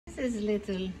is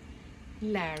little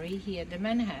Larry here at the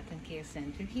Manhattan Care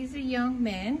Center. He's a young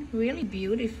man, really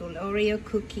beautiful Oreo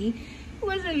cookie. He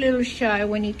was a little shy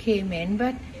when he came in,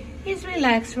 but he's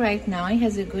relaxed right now. He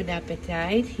has a good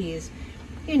appetite. He's,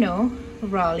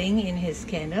 rolling in his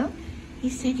kennel. He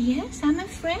said, yes, I'm a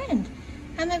friend.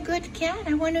 I'm a good cat.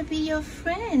 I want to be your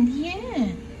friend. Yeah.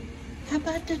 How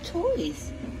about the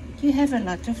toys? You have a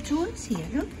lot of toys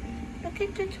here. Look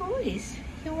at the toys.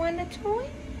 You want a toy?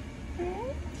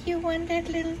 You want that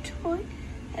little toy?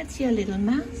 That's your little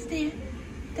mouse there.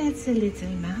 That's a little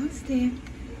mouse there.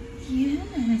 Yeah,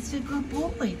 that's a good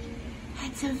boy.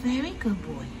 That's a very good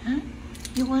boy, huh?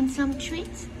 You want some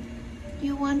treats?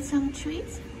 You want some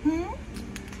treats?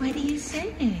 What do you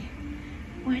say?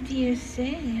 What do you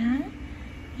say, huh?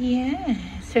 Yeah,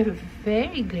 it's a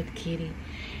very good kitty.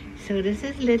 So this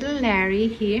is little Larry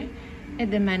here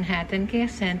at the Manhattan Care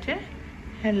Center.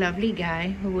 A lovely guy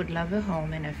who would love a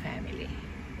home and a family.